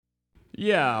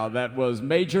Yeah, that was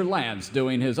Major Lance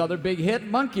doing his other big hit,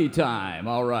 Monkey Time.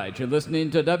 All right, you're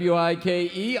listening to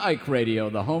WIKE Ike Radio,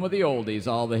 the home of the oldies,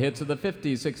 all the hits of the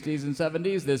 50s, 60s, and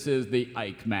 70s. This is the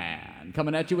Ike Man,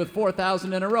 coming at you with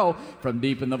 4,000 in a row from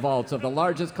deep in the vaults of the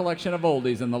largest collection of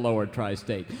oldies in the lower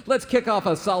tri-state. Let's kick off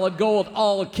a solid gold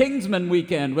all-Kingsman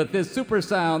weekend with this super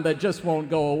sound that just won't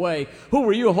go away. Who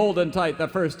were you holding tight the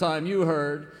first time you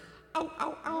heard? Ow,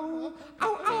 ow, ow,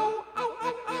 ow, ow, ow, ow,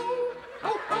 ow.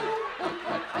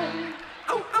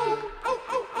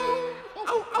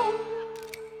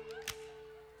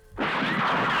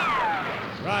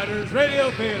 Riders Radio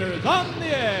Theater is on the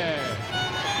air.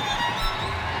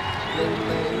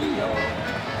 Radio,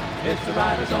 it's the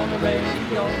Riders on the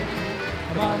radio.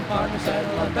 Come on, partner,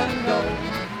 settle up and go.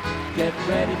 Get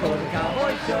ready for the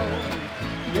cowboy show.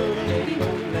 Yo-lady.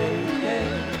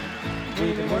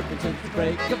 We've been working since the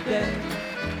break of day.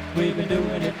 We've been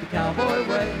doing it the cowboy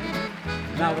way.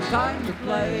 Now it's time to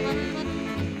play.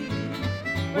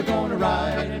 We're gonna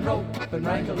ride and rope and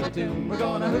wrangle a tune. We're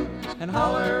gonna hoot and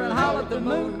holler and howl at the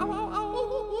moon.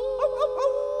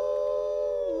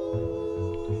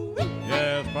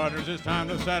 Yes, partners, it's time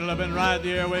to saddle up and ride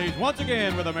the airways once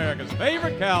again with America's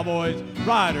favorite cowboys,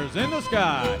 Riders in the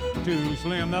Sky. Too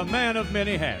Slim, the man of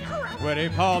many hats. Woody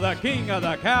Paul, the king of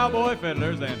the cowboy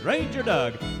fiddlers, and Ranger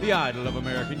Doug, the idol of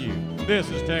American youth. This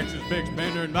is Texas Big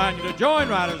Spender inviting you to join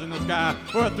Riders in the Sky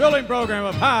for a thrilling program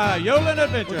of high-yodeling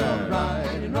adventure. We're gonna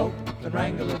ride and rope and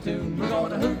wrangle a tune. We're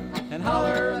gonna hoot and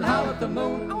holler and howl at the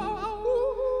moon.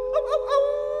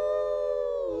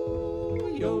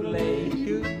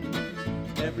 Yodelay-hoo,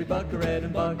 every buckaroo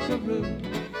and buckaroo.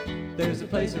 There's a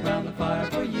place around the fire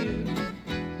for you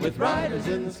with Riders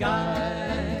in the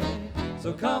Sky.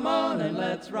 So come on and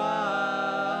let's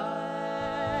ride.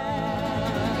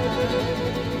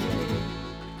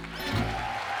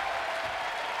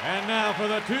 And now for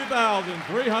the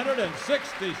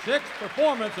 2,366th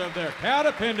performance of their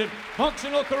cow-dependent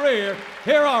functional career,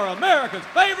 here are America's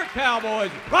favorite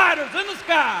cowboys, Riders in the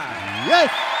Sky.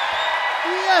 Yes!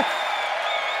 Yes!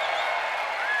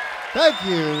 Thank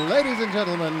you, ladies and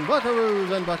gentlemen,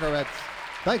 buckaroos and buckarettes.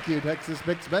 Thank you, Texas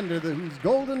Big Spender, whose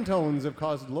golden tones have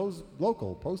caused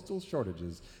local postal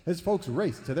shortages as folks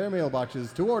race to their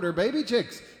mailboxes to order baby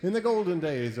chicks in the golden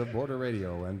days of border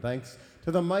radio. And thanks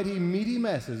to the mighty, meaty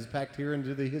masses packed here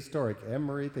into the historic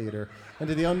Emory Theater, and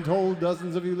to the untold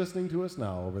dozens of you listening to us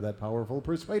now over that powerful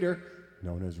persuader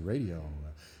known as radio.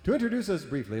 To introduce us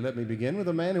briefly, let me begin with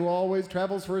a man who always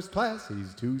travels first class.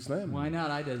 He's Too Slim. Why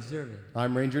not? I deserve it.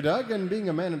 I'm Ranger Doug, and being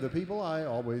a man of the people, I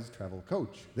always travel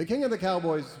coach. The king of the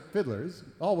Cowboys fiddlers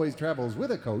always travels with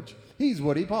a coach. He's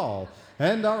Woody Paul.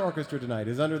 And our orchestra tonight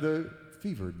is under the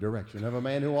fevered direction of a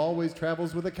man who always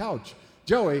travels with a couch,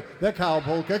 Joey, the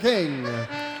Cowpolka King.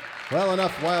 Well,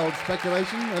 enough wild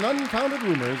speculation and unfounded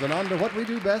rumors, and on to what we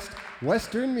do best,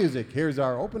 Western music. Here's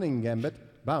our opening gambit,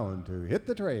 bound to hit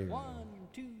the trail. 1,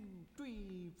 2,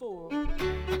 3, 4.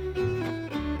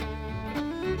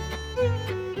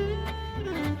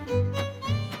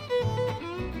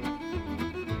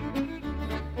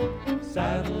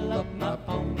 Saddle up my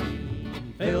pony,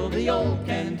 fill the old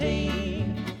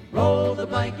canteen, roll the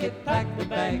blanket, pack the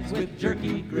bags with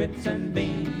jerky, grits, and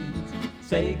beans.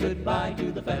 Say goodbye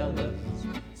to the fellas,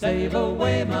 save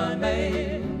away my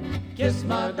mail. Kiss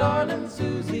my darling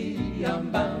Susie, I'm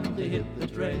bound to hit the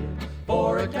trail.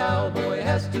 For a cowboy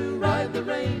has to ride the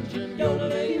range and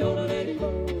yodelay, yodelay,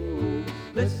 ho.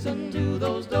 Listen to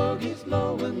those doggies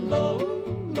lowing low,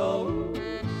 low.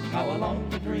 How I long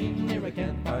to dream near a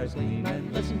campfire's gleam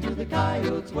and listen to the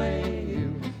coyotes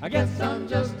wail. I guess I'm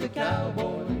just a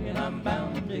cowboy and I'm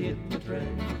bound to hit the trail.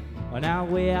 Well, now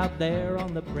way out there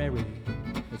on the prairie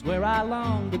is where I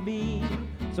long to be.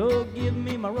 So give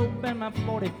me my rope and my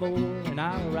 44 and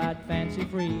I'll ride fancy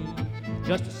free,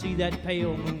 just to see that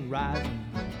pale moon rising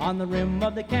on the rim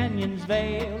of the canyon's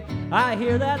veil. I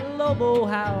hear that lobo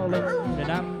howling and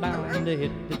I'm bound to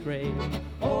hit the trail.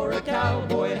 For a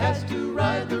cowboy has to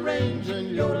ride the range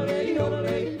and yodelay,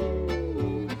 yodelay,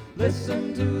 ho.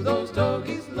 Listen to those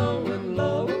doggies lowing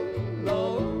low,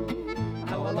 low.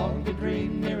 How I long to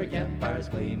dream near a campfire's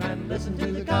gleam and listen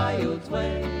to the coyotes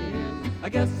wail. I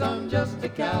guess I'm just a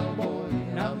cowboy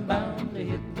and I'm bound to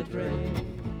hit the trail.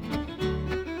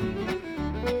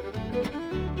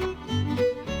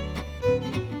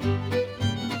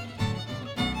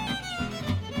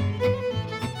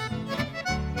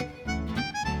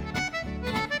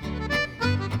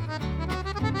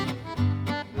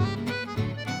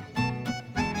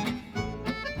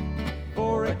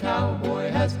 For a cowboy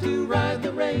has to ride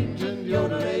the range and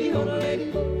yodelay,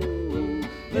 yodelay, ho.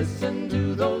 Listen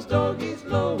to those doggies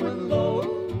lowing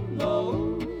low,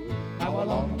 low. How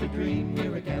dream,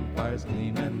 hear a campfire's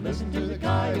gleam, and listen to the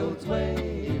coyotes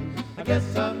wail. I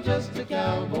guess I'm just a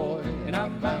cowboy, and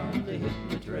I'm bound to hit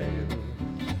the trail.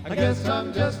 I guess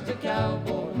I'm just a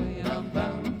cowboy, and I'm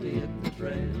bound to hit the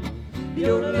trail.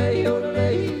 Yodelay,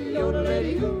 yodelay,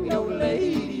 yodelay,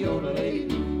 yodelay,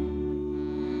 yodelay.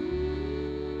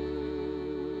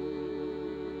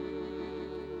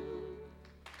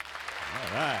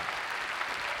 All right.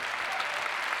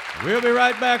 We'll be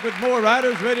right back with more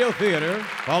Riders Radio Theater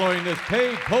following this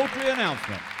paid poultry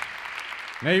announcement.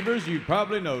 Neighbors, you've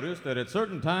probably noticed that at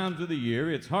certain times of the year,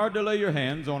 it's hard to lay your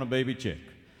hands on a baby chick.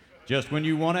 Just when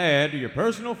you want to add to your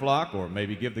personal flock or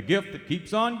maybe give the gift that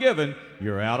keeps on giving,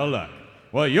 you're out of luck.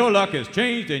 Well, your luck has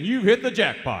changed and you've hit the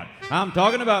jackpot. I'm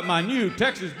talking about my new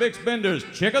Texas Big Spenders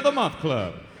Chick of the Month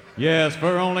Club. Yes,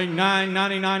 for only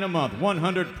 $9.99 a month,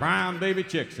 100 prime baby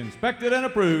chicks inspected and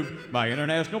approved by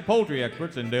international poultry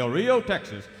experts in Del Rio,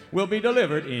 Texas, will be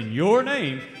delivered in your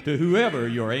name to whoever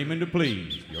you're aiming to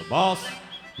please. Your boss,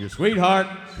 your sweetheart,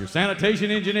 your sanitation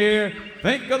engineer.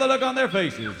 Think of the look on their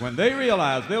faces when they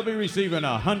realize they'll be receiving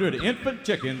 100 infant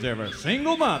chickens every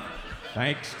single month,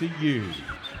 thanks to you.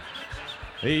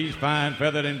 These fine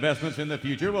feathered investments in the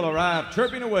future will arrive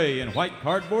chirping away in white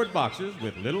cardboard boxes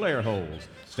with little air holes.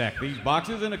 Stack these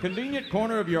boxes in a convenient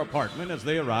corner of your apartment as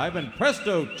they arrive, and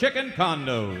presto, chicken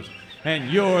condos.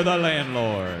 And you're the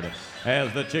landlord.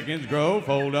 As the chickens grow,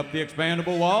 fold up the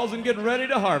expandable walls and get ready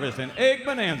to harvest an egg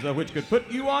bonanza which could put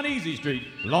you on Easy Street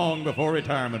long before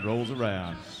retirement rolls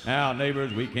around. Now,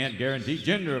 neighbors, we can't guarantee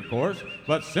gender, of course,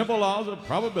 but simple laws of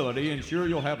probability ensure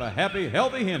you'll have a happy,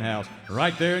 healthy hen house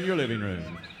right there in your living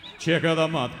room. Chick of the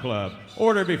Month Club.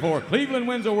 Order before Cleveland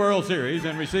wins a World Series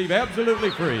and receive absolutely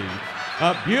free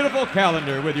a beautiful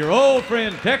calendar with your old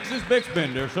friend Texas Big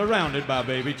Spender surrounded by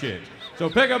baby chicks. So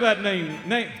pick up that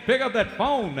pick up that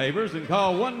phone, neighbors, and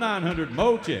call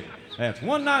 1-900-MO-CHICK. That's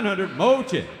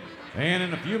 1-900-MO-CHICK. And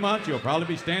in a few months, you'll probably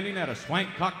be standing at a swank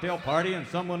cocktail party, and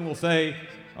someone will say,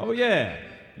 "Oh yeah,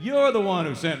 you're the one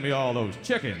who sent me all those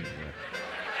chickens."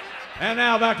 And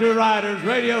now back to Riders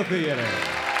Radio Theater.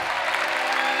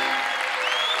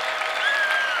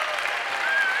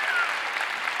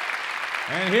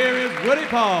 And here is Woody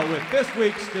Paul with this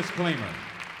week's disclaimer.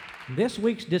 This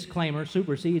week's disclaimer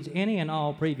supersedes any and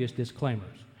all previous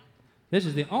disclaimers. This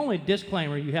is the only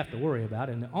disclaimer you have to worry about,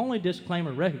 and the only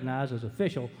disclaimer recognized as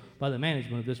official by the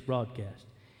management of this broadcast.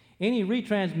 Any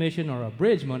retransmission or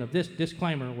abridgment of this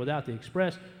disclaimer without the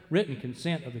express written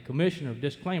consent of the Commissioner of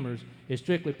Disclaimers is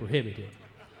strictly prohibited.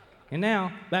 And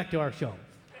now, back to our show.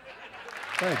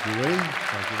 Thank you, Woody.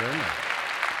 Thank you very much.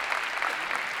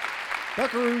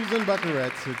 Buckaroos and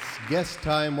Buckarettes, it's guest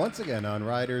time once again on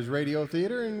Riders Radio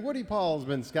Theater, and Woody Paul's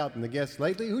been scouting the guests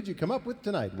lately. Who'd you come up with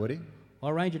tonight, Woody?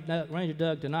 Well, Ranger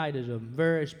Doug, tonight is a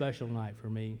very special night for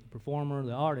me. The performer,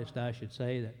 the artist, I should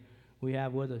say, that we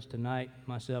have with us tonight,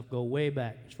 myself, go way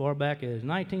back, as far back as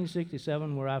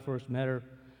 1967, where I first met her.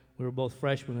 We were both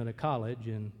freshmen at a college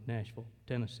in Nashville,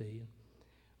 Tennessee.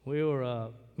 We were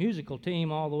a musical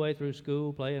team all the way through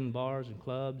school, playing in bars and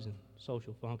clubs and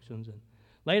social functions. And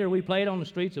later, we played on the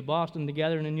streets of Boston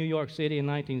together and in New York City in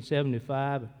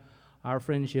 1975. Our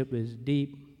friendship is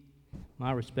deep.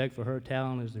 My respect for her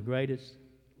talent is the greatest.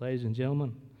 Ladies and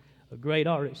gentlemen, a great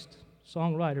artist,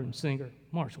 songwriter, and singer,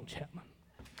 Marshall Chapman.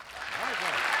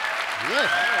 Yes.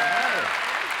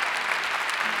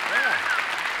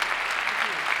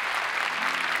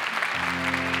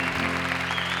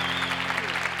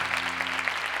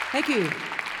 Thank you.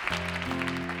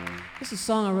 This is a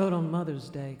song I wrote on Mother's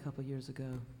Day a couple years ago.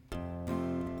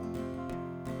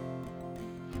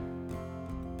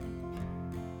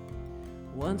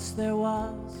 Once there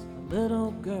was a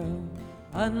little girl,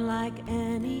 unlike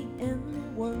any in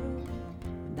the world.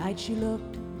 One night she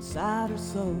looked inside her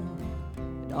soul,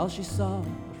 and all she saw was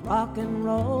rock and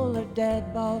roll. Her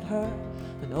dad bought her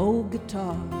an old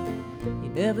guitar. He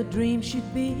never dreamed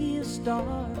she'd be a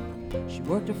star. She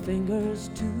worked her fingers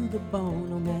to the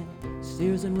bone on that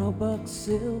Sears and Roebuck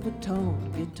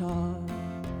silver-toned guitar.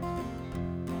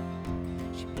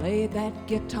 She played that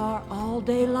guitar all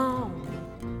day long,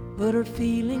 put her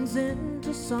feelings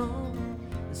into song,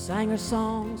 and sang her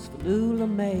songs for Lula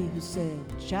May, who said,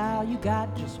 "Child, you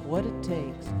got just what it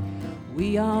takes."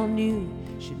 We all knew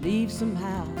she'd leave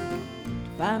somehow to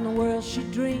find the world she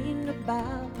dreamed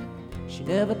about. She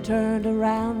never turned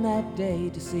around that day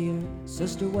to see her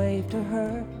sister wave to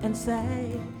her and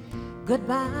say,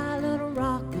 "Goodbye, little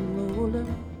rock and roller.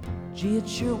 Gee, it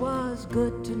sure was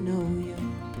good to know you.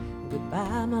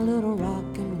 Goodbye, my little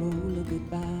rock and roller,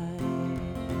 goodbye."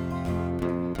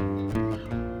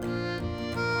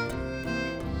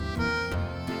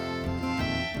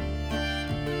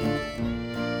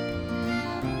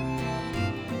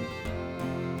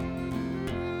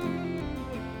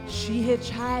 She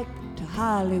hitchhiked to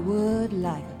Hollywood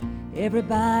like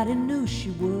everybody knew she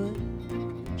would.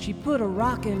 She put a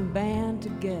rockin' band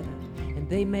together and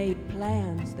they made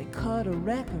plans, they cut a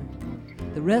record.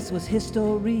 The rest was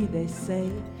history, they say.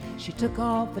 She took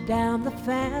off down the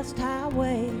fast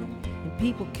highway and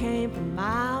people came from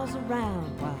miles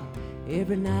around while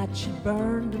every night she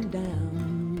burned them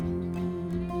down.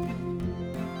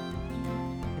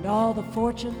 And all the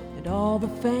fortune and all the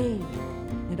fame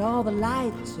and all the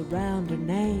lights around her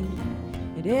name.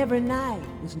 And every night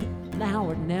was now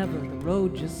or never. The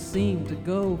road just seemed to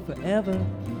go forever.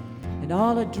 And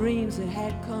all her dreams that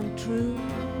had come true,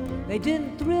 they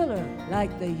didn't thrill her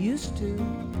like they used to.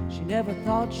 She never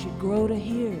thought she'd grow to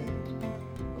hear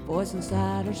a voice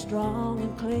inside her strong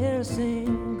and clear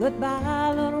sing,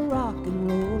 goodbye, little rock and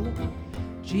roller.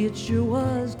 Gee, it sure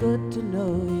was good to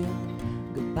know you.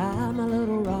 Goodbye, my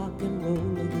little rock and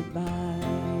roller, goodbye.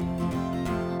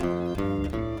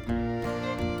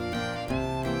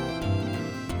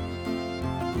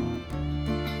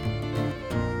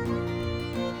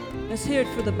 Let's hear it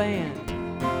for the band.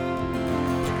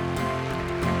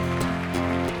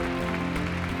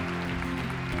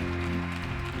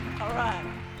 All right.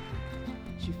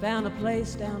 She found a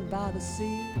place down by the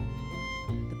sea.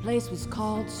 The place was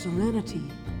called Serenity.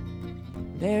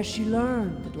 There she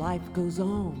learned that life goes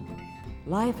on.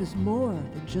 Life is more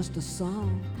than just a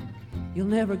song. You'll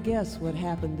never guess what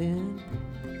happened then.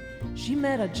 She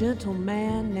met a gentle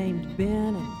man named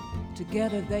Ben, and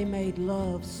together they made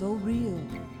love so real.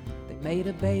 They made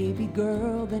a baby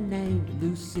girl they named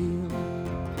Lucille.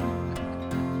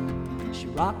 She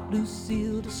rocked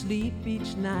Lucille to sleep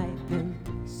each night, then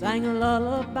sang her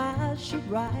lullabies she'd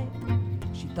write.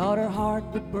 She thought her heart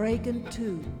would break in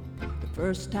two the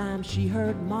first time she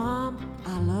heard, Mom,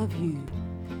 I love you.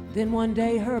 Then one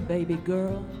day her baby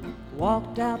girl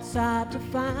walked outside to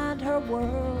find her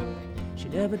world. She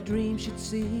never dreamed she'd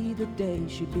see the day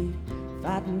she'd be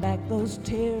fighting back those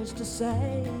tears to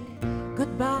say,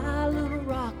 goodbye, little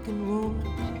rock and roller.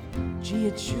 Gee,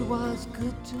 it sure was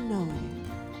good to know you.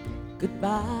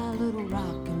 Goodbye, little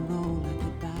rock and roller,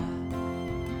 goodbye.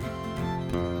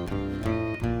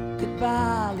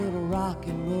 Goodbye, little rock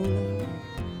and roller.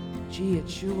 Gee, it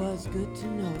sure was good to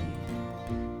know you.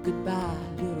 Goodbye,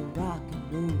 little rock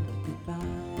and roller,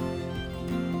 goodbye.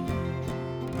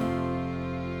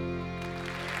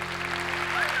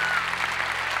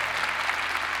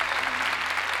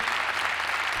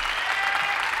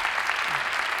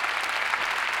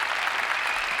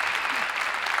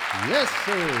 Yes,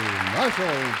 sir,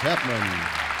 Marshall Chapman.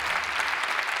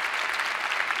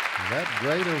 Is that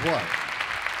great or what?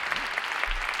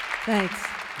 Thanks.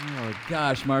 Oh,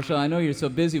 gosh, Marshall, I know you're so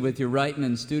busy with your writing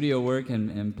and studio work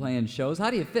and playing shows.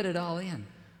 How do you fit it all in?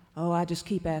 Oh, I just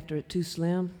keep after it too,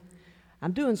 Slim.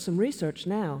 I'm doing some research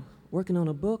now, working on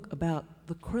a book about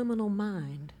the criminal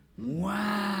mind.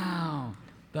 Wow,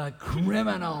 the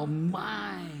criminal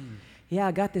mind. Yeah,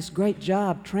 I got this great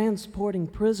job transporting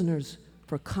prisoners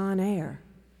for Con Air.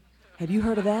 Have you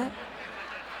heard of that?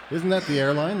 Isn't that the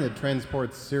airline that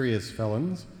transports serious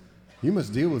felons? You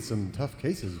must deal with some tough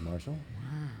cases, Marshall.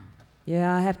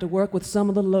 Yeah, I have to work with some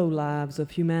of the lowlives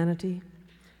of humanity.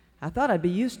 I thought I'd be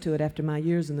used to it after my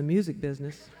years in the music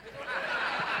business.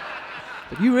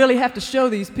 But you really have to show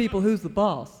these people who's the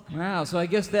boss. Wow, so I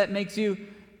guess that makes you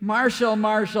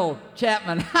Marshall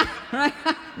Chapman. Right?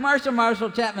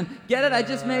 Marshall Chapman. Get it? I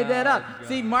just made that up.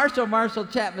 See, Marshall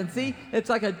Chapman. See? It's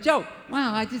like a joke.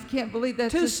 Wow, I just can't believe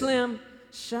that's Too just... Slim.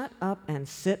 Shut up and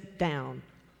sit down.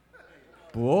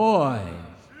 Boy,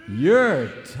 you're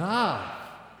tough.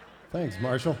 Thanks,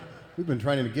 Marshall. We've been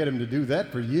trying to get him to do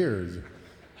that for years.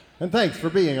 And thanks for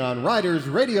being on Riders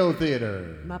Radio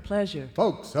Theater. My pleasure.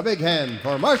 Folks, a big hand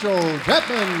for Marshall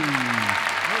Chapman.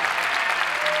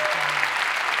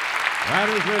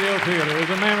 Riders Radio Theater is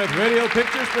a Mammoth Radio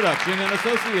Pictures production in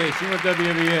association with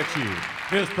WVXU.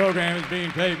 This program is being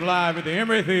taped live at the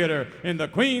Emory Theater in the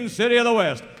Queen City of the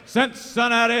West,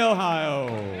 Cincinnati, Ohio.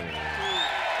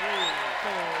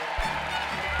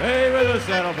 Stay with us,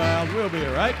 Saddle Pals. We'll be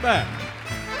right back.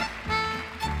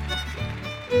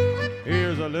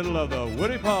 Here's a little of the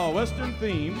Woody Paul Western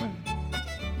theme,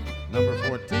 number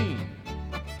 14.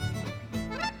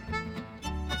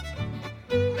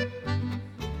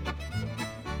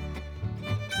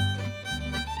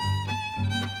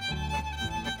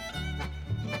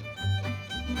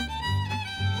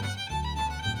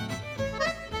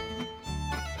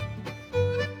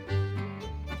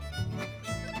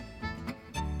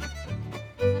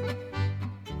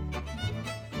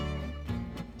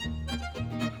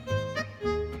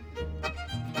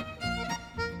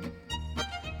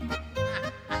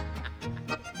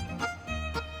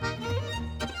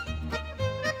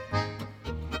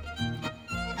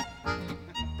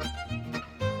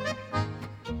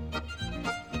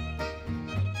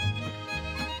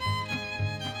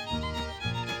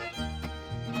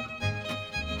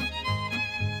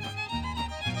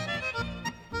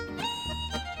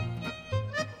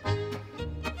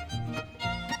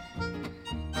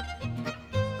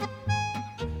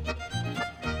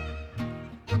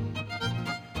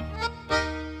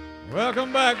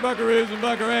 Welcome back, buckaroos and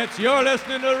buckarettes. You're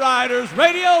listening to Riders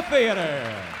Radio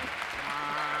Theater.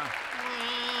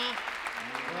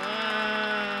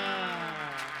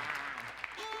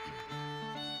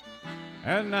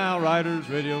 And now, Riders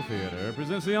Radio Theater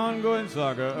presents the ongoing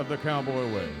saga of the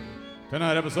Cowboy Way.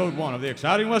 Tonight, episode 1 of the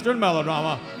exciting Western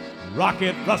melodrama,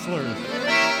 Rocket Rustlers.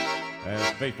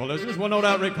 As faithful listeners will no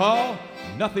doubt recall,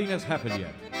 nothing has happened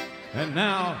yet. And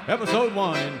now, episode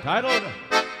 1, entitled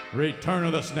Return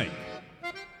of the Snake.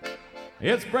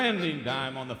 It's branding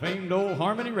time on the famed old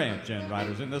Harmony Ranch, and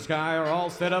Riders in the Sky are all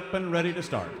set up and ready to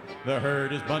start. The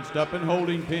herd is bunched up in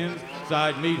holding pens,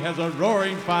 side meat has a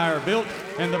roaring fire built,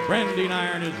 and the branding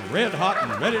iron is red hot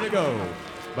and ready to go.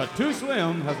 But Too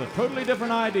Slim has a totally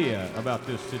different idea about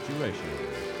this situation.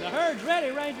 The herd's ready,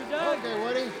 Ranger Doug. Okay,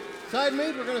 Woody. Side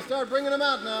meat, we're going to start bringing them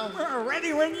out now. We're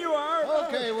ready when you are.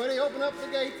 Okay, Woody, open up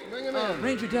the gates. Bring them in.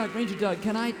 Ranger Doug,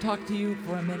 can I talk to you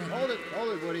for a minute? Hold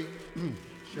it, Woody.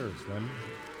 Sure, Slim.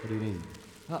 What do you need?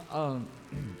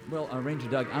 Ranger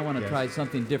Doug, I want to try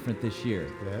something different this year.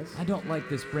 Yes? I don't like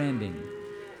this branding.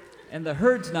 And the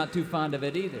herd's not too fond of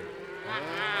it either.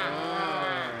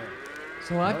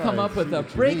 So I've come up with a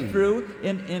breakthrough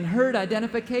in herd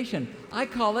identification. I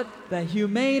call it the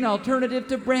humane alternative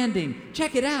to branding.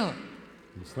 Check it out.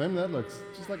 Slim, that looks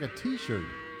just like a T-shirt.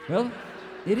 Well,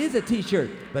 it is a T-shirt,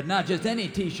 but not just any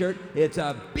T-shirt. It's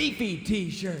a beefy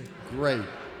T-shirt. Great.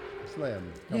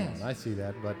 Slim, come on, I see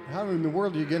that, but how in the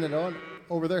world are you getting it on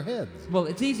over their heads? Well,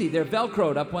 it's easy. They're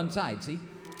Velcroed up one side, see?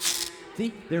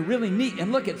 See, they're really neat.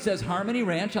 And look, it says Harmony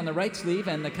Ranch on the right sleeve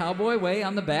and the Cowboy Way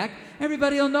on the back.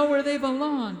 Everybody will know where they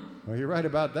belong. Well, you're right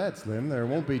about that, Slim. There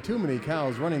won't be too many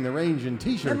cows running the range in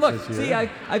T-shirts And look, this year. see,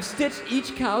 I've stitched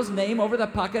each cow's name over the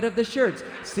pocket of the shirts.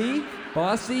 See?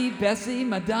 Bossy, Bessie,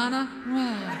 Madonna.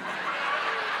 Wow.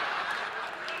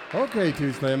 Okay,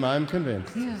 Too Slim, I'm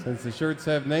convinced. Yeah. Since the shirts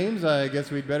have names, I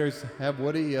guess we'd better have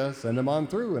Woody send them on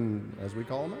through, and as we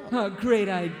call them out. Oh, great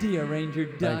idea, Ranger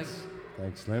Doug.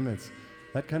 Thanks, Slim. It's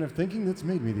that kind of thinking that's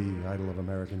made me the idol of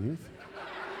American youth.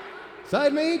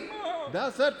 Side meat,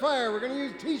 douse that fire. We're going to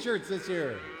use T-shirts this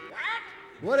year.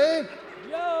 What? Woody,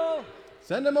 Yo.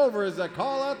 send them over as I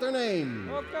call out their name.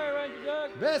 Okay, Ranger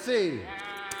Doug. Bessie.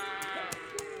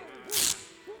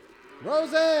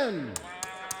 Roseanne.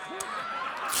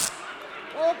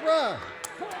 Oprah.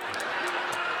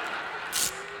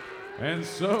 And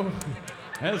so,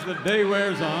 as the day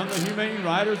wears on, the humane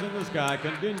Riders in the Sky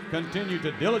continue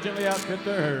to diligently outfit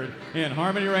their herd in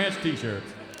Harmony Ranch T-shirts.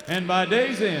 And by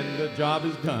day's end, the job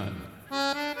is done.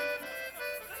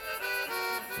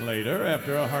 Later,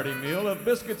 after a hearty meal of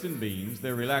biscuits and beans,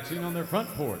 they're relaxing on their front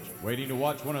porch, waiting to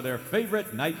watch one of their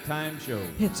favorite nighttime shows.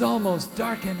 It's almost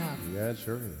dark enough. Yeah, it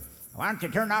sure is. Why don't you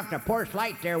turn off the porch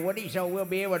light there, Woody, so we'll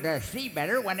be able to see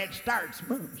better when it starts.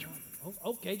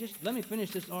 Okay, just let me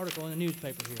finish this article in the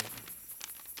newspaper here.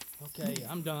 Okay,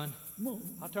 I'm done.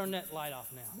 I'll turn that light off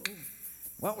now.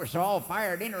 What was so all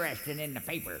fired interesting in the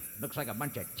paper? Looks like a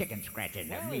bunch of chicken scratches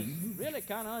to Well, me. it's really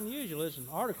kind of unusual. It's an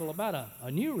article about a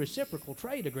new reciprocal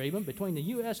trade agreement between the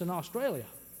U.S. and Australia.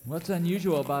 What's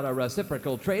unusual about a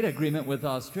reciprocal trade agreement with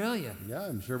Australia? Yeah,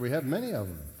 I'm sure we have many of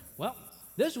them. Well,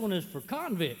 this one is for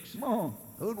convicts.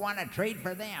 Who'd want to trade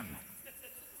for them?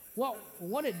 Well,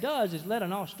 what it does is let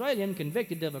an Australian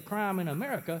convicted of a crime in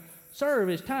America serve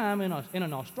his time in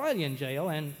an Australian jail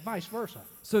and vice versa.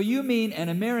 So you mean an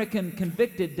American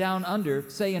convicted down under,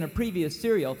 say in a previous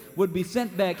serial, would be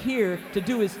sent back here to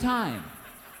do his time?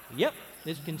 Yep,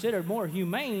 it's considered more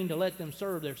humane to let them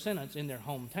serve their sentence in their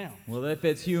hometown. Well, if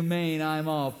it's humane, I'm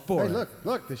all for Hey, it.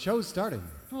 look, the show's starting.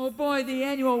 Oh boy, the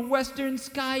annual Western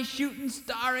Sky Shooting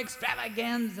Star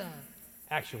Extravaganza.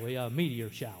 Actually, a meteor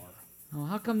shower. Oh,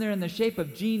 how come they're in the shape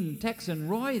of Gene, Tex, and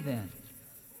Roy then?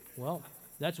 Well,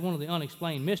 that's one of the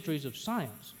unexplained mysteries of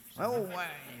science. Oh,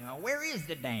 where is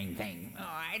the dang thing? Oh,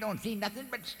 I don't see nothing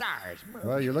but stars.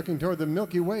 Well, you're looking toward the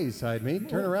Milky Way, Side Meat.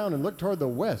 Turn around and look toward the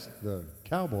west, the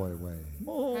Cowboy Way.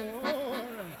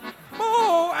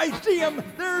 Oh, I see him.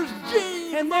 There's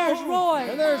Gene. And there's Roy.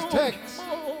 And there's Tex.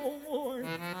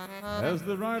 As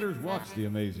the riders watched the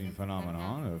amazing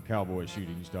phenomenon of cowboy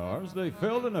shooting stars, they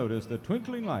failed to notice the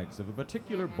twinkling lights of a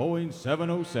particular Boeing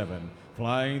 707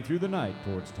 flying through the night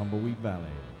towards Tumbleweed Valley.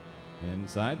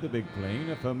 Inside the big plane,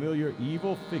 a familiar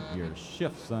evil figure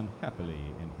shifts unhappily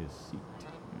in his seat.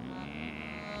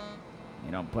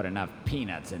 You don't put enough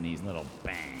peanuts in these little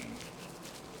bags.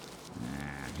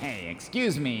 Hey,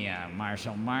 excuse me,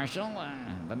 Marshal,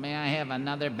 but may I have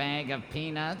another bag of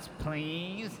peanuts,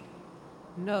 please?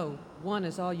 No, one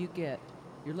is all you get.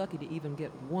 You're lucky to even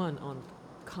get one on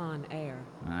Con Air.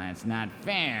 It's not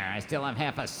fair. I still have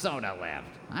half a soda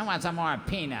left. I want some more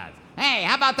peanuts. Hey,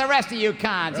 how about the rest of you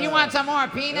cons? You want some more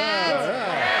peanuts?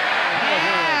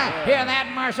 Yeah. Hear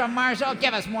that, Marshall?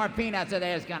 Give us more peanuts or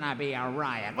there's gonna be a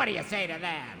riot. What do you say to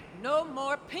that? No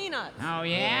more peanuts. Oh,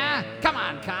 yeah? Come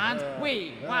on, cons.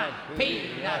 We want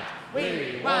peanuts.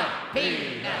 We want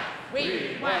peanuts.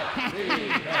 We want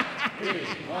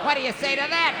What do you say to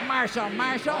that, Marshall?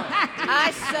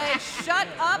 I say shut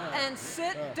up and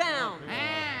sit down.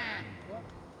 Yeah.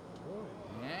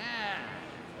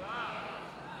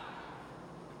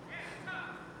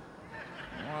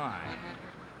 Why?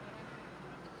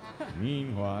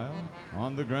 Meanwhile,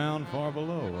 on the ground far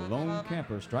below, a lone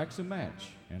camper strikes a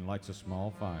match and lights a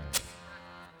small fire.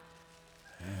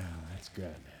 Yeah, that's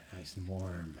good. Nice and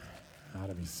warm. Ought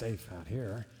to be safe out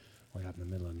here, way out in the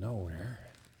middle of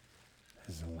nowhere.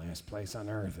 This is the last place on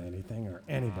Earth anything or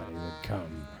anybody would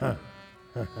come.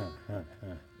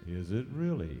 Is it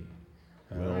really?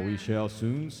 Well, we shall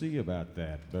soon see about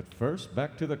that. But first,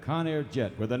 back to the Conair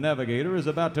jet, where the navigator is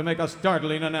about to make a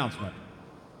startling announcement.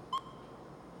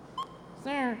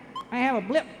 Sir, I have a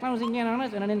blip closing in on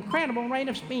us at an incredible rate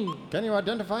of speed. Can you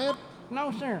identify it?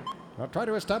 No, sir. I'll try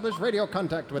to establish radio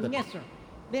contact with it. Yes, sir.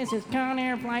 This is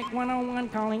Conair Flight 101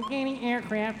 calling any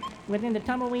aircraft within the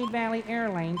Tumbleweed Valley air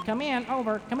lane. Come in,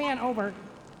 over.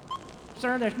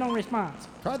 Sir, there's no response.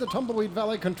 Try the Tumbleweed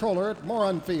Valley controller at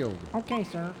Moron Field. Okay,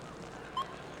 sir.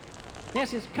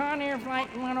 This is Conair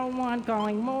Flight 101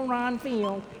 calling Moron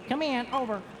Field. Come in,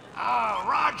 over.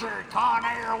 Roger,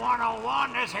 Conair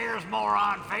 101. This here's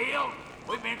Moron Field.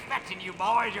 We've been expecting you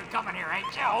boys. You're coming here,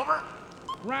 ain't you? Over.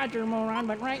 Roger, Moron,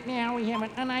 but right now we have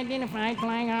an unidentified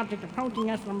flying object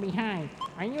approaching us from behind.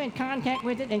 Are you in contact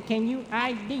with it, and can you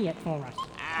ID it for us?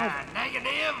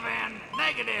 Negative and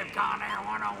negative, Conair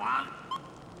 101.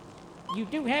 You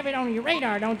do have it on your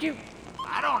radar, don't you?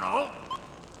 I don't know.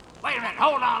 Wait a minute,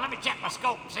 hold on. Let me check my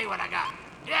scope and see what I got.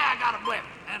 Yeah, I got a blip.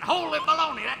 And holy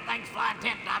baloney, that thing's flying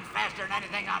 10 times faster than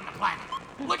anything on the planet.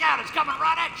 Look out, it's coming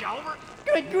right at you, over.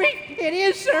 Good grief, it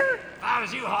is, sir. If I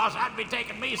was you, Hoss, I'd be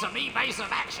taking me some evasive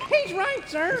action. He's right,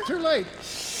 sir. It's too late.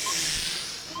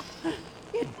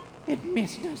 It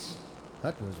missed us.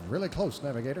 That was really close,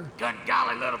 Navigator. Good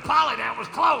golly, little Polly, that was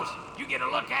close. You get a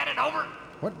look at it, over?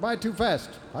 Went by too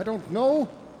fast. I don't know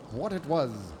what it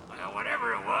was. Well,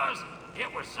 whatever it was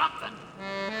something.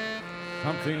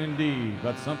 Something indeed,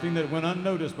 but something that went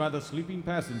unnoticed by the sleeping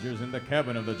passengers in the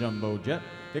cabin of the jumbo jet,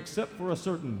 except for a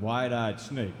certain wide-eyed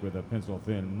snake with a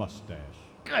pencil-thin mustache.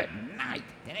 Good night.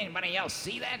 Did anybody else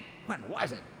see that? What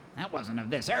was it? That wasn't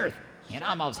of this earth. It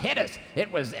almost hit us.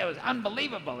 It was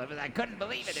unbelievable. I couldn't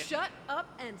believe it. Shut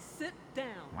up and sit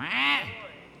down. What?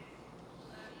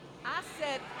 I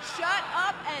said shut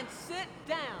up and sit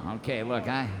down. Okay, look,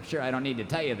 I'm sure I don't need to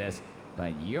tell you this,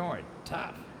 but you're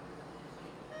tough.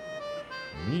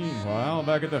 Meanwhile,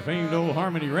 back at the famed old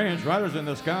Harmony Ranch, riders in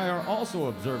the sky are also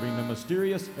observing the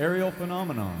mysterious aerial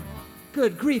phenomenon.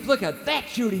 Good grief, look at that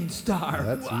shooting star.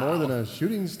 That's more than a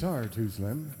shooting star, Too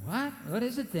Slim. What? What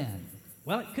is it then?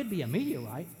 Well, it could be a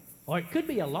meteorite, or it could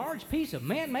be a large piece of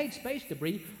man-made space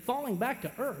debris falling back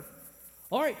to Earth,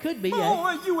 or it could be a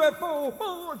UFO!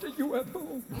 Oh, it's a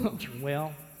UFO!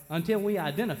 Well, until we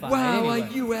identify it wow, anyway. A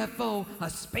UFO, a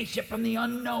spaceship from the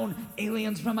unknown,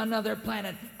 aliens from another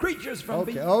planet, creatures from...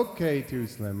 Okay, Too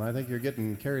Slim. I think you're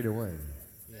getting carried away.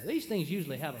 Yeah, these things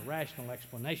usually have a rational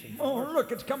explanation. Oh,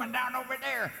 look, it's coming down over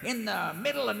there in the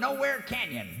middle of Nowhere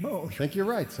Canyon. I think you're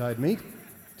right, Side Meat.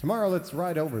 Tomorrow, let's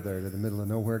ride over there to the middle of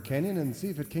Nowhere Canyon and see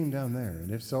if it came down there,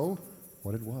 and if so,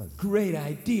 what it was. Great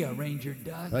idea, Ranger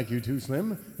Doug. Thank you, Too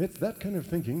Slim. It's that kind of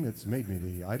thinking that's made me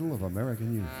the idol of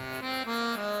American youth.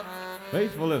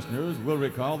 Faithful listeners will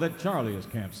recall that Charlie is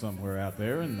camped somewhere out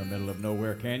there in the middle of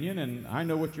Nowhere Canyon, and I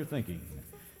know what you're thinking.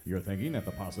 You're thinking that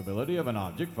the possibility of an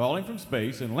object falling from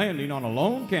space and landing on a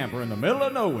lone camper in the middle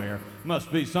of nowhere must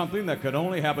be something that could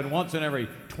only happen once in every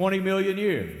 20 million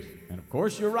years. And of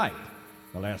course, you're right.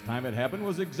 The last time it happened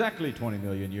was exactly 20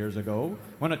 million years ago,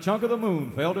 when a chunk of the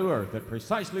moon fell to Earth at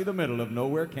precisely the middle of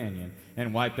Nowhere Canyon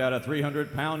and wiped out a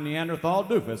 300-pound Neanderthal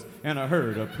doofus and a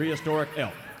herd of prehistoric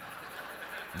elk.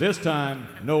 This time,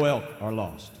 no elk are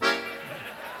lost.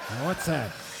 Now, what's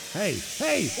that? Hey!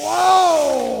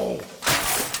 Whoa!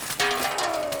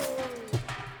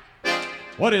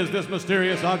 What is this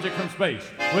mysterious object from space?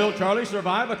 Will Charlie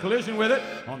survive a collision with it?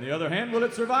 On the other hand, will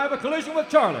it survive a collision with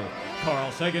Charlie?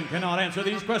 Carl Sagan cannot answer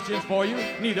these questions for you,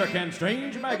 neither can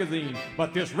Strange Magazine.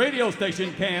 But this radio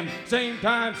station can. Same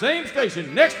time, same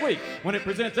station, next week, when it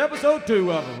presents episode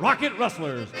 2 of Rocket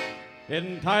Rustlers,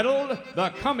 entitled The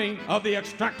Coming of the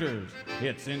Extractors.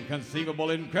 It's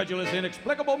inconceivable, incredulous,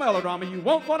 inexplicable melodrama you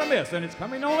won't want to miss, and it's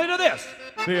coming only to this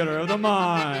Theater of the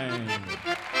Mind.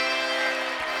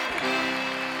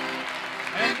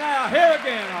 And now here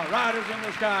again are Riders in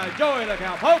the Sky, Joey the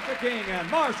Cowpoke the King, and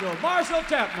Marshall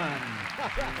Chapman.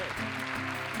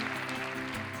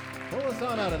 Pull us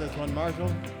on out of this one,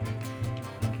 Marshall.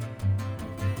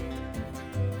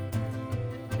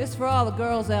 This for all the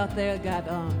girls out there that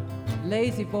got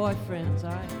lazy boyfriends,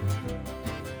 all right?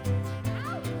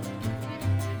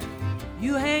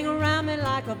 You hang around me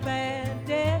like a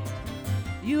bandit.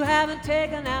 You haven't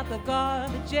taken out the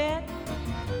garbage yet.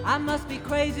 I must be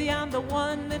crazy, I'm the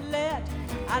one that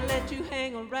I let you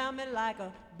hang around me like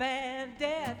a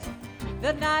bandit.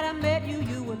 The night I met you,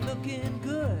 you were looking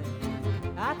good.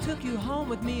 I took you home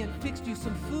with me and fixed you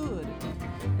some food.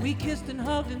 We kissed and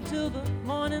hugged until the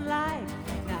morning light.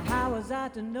 Now how was I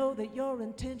to know that your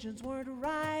intentions weren't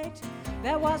right?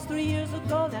 That was 3 years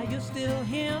ago, now you're still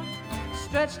here,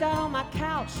 stretched out on my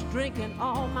couch, drinking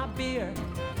all my beer.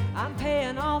 I'm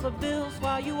paying all the bills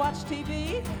while you watch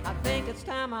TV. I think it's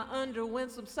time I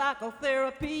underwent some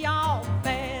psychotherapy. Oh,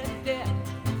 bandit,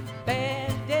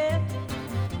 bandit,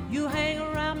 you hang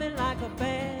around me like a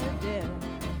bandit.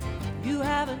 You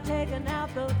haven't taken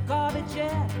out the garbage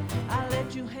yet. I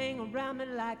let you hang around me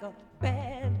like a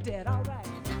bandit. All right.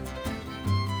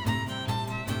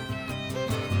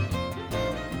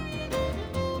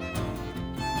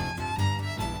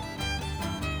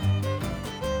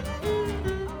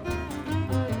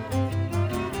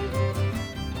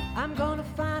 I'm gonna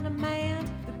find a man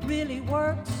that really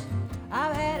works.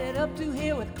 I've had it up to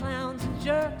here with clowns and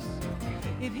jerks.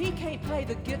 If he can't play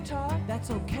the guitar,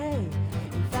 that's okay.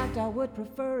 In fact, I would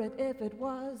prefer it if it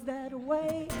was that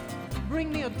way.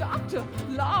 Bring me a doctor,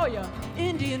 lawyer,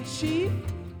 Indian chief.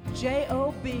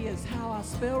 J-O-B is how I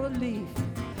spell relief.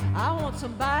 I want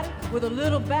somebody with a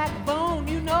little backbone.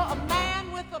 You know, a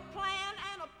man with a plan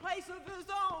and a place of his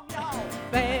own, y'all.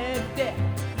 Bandit,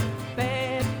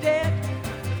 bandit,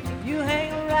 you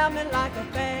hang around me like a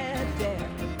bandit.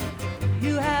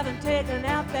 You haven't taken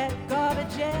out that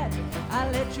garbage yet. I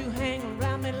let you hang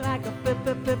around me like a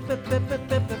bandit,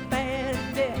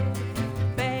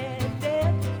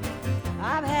 bandit.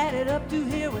 I've had it up to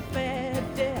here with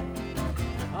bandit.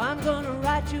 I'm gonna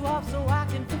write you off so I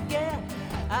can forget.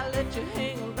 I let you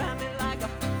hang around me like a,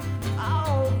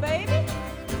 oh baby.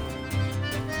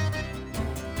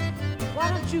 Why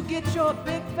don't you get your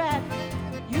big fat,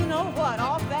 you know what,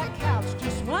 off that couch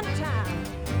just one time.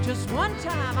 Just one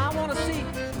time, I want to see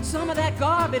some of that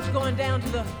garbage going down to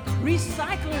the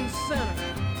recycling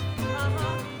center.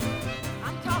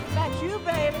 I'm talking about you,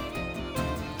 baby.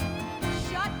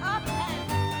 Shut up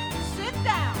and sit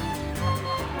down.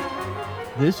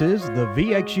 This is the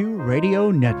VXU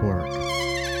Radio Network.